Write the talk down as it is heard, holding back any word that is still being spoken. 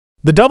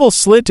The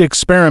double-slit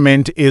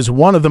experiment is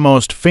one of the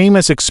most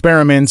famous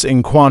experiments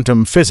in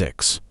quantum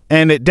physics,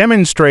 and it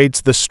demonstrates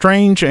the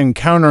strange and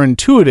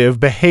counterintuitive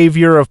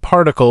behavior of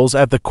particles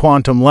at the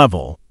quantum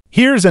level.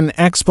 Here's an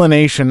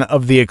explanation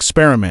of the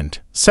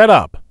experiment.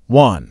 Setup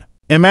 1.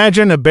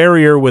 Imagine a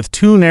barrier with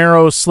two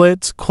narrow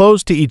slits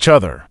close to each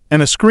other,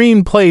 and a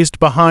screen placed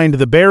behind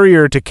the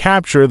barrier to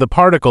capture the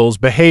particle's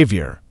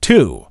behavior.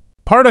 2.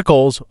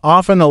 Particles,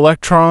 often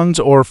electrons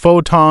or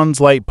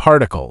photons light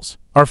particles,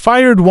 are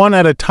fired one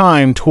at a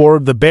time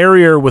toward the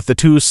barrier with the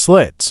two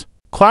slits.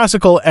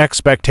 Classical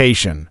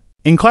expectation.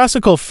 In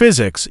classical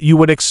physics, you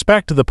would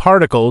expect the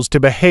particles to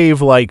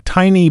behave like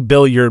tiny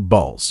billiard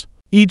balls.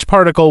 Each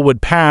particle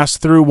would pass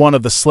through one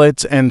of the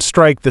slits and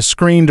strike the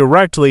screen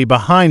directly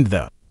behind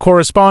the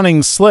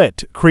corresponding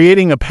slit,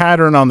 creating a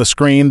pattern on the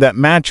screen that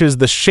matches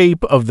the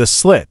shape of the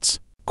slits.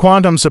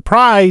 Quantum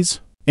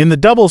surprise! In the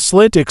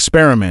double-slit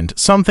experiment,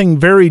 something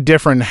very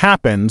different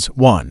happens.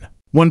 1.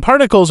 When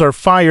particles are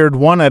fired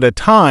one at a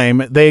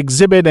time, they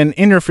exhibit an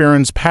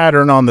interference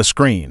pattern on the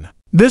screen.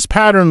 This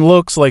pattern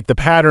looks like the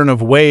pattern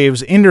of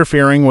waves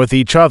interfering with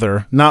each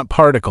other, not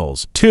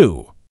particles.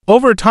 2.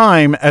 Over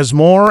time, as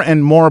more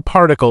and more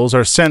particles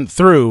are sent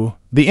through,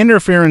 the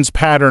interference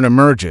pattern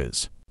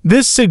emerges.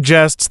 This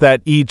suggests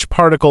that each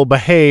particle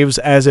behaves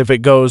as if it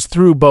goes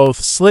through both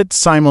slits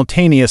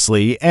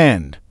simultaneously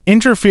and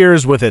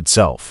interferes with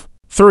itself.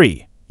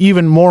 3.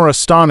 Even more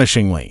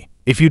astonishingly,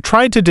 if you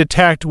try to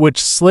detect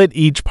which slit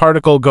each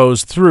particle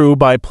goes through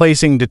by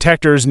placing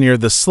detectors near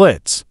the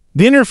slits,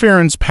 the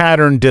interference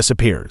pattern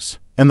disappears,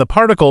 and the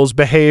particles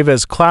behave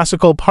as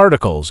classical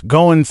particles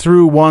going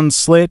through one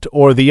slit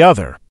or the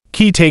other.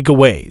 Key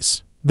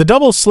takeaways. The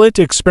double-slit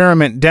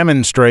experiment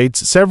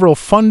demonstrates several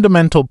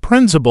fundamental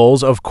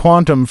principles of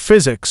quantum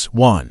physics.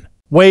 1.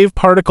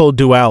 Wave-particle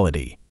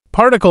duality.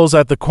 Particles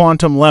at the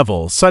quantum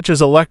level, such as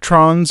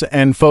electrons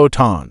and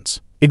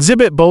photons,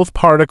 exhibit both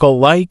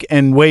particle-like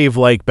and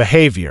wave-like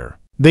behavior.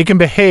 They can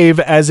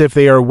behave as if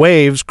they are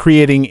waves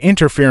creating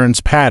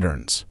interference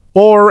patterns,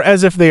 or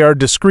as if they are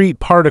discrete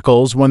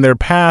particles when their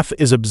path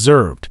is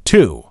observed.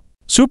 2.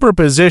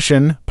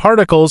 Superposition.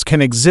 Particles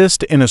can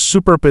exist in a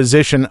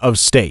superposition of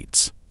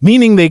states,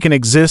 meaning they can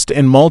exist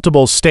in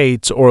multiple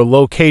states or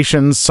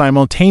locations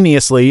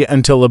simultaneously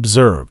until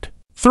observed.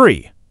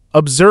 3.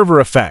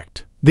 Observer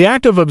effect. The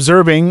act of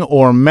observing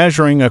or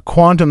measuring a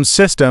quantum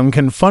system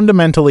can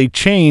fundamentally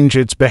change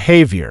its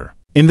behavior.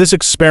 In this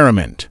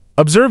experiment,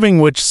 observing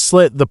which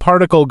slit the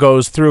particle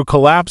goes through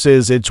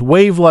collapses its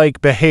wave-like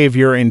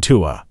behavior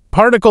into a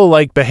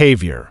particle-like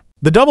behavior.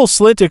 The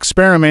double-slit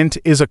experiment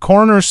is a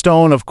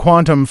cornerstone of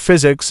quantum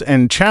physics,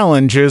 and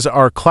challenges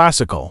our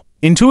classical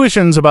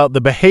intuitions about the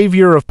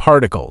behavior of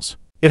particles.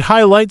 It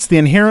highlights the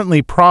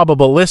inherently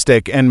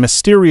probabilistic and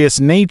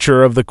mysterious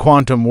nature of the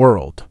quantum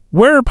world,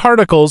 where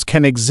particles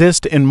can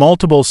exist in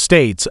multiple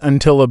states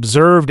until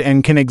observed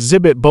and can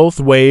exhibit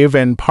both wave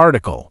and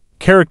particle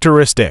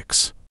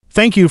characteristics.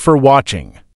 Thank you for watching.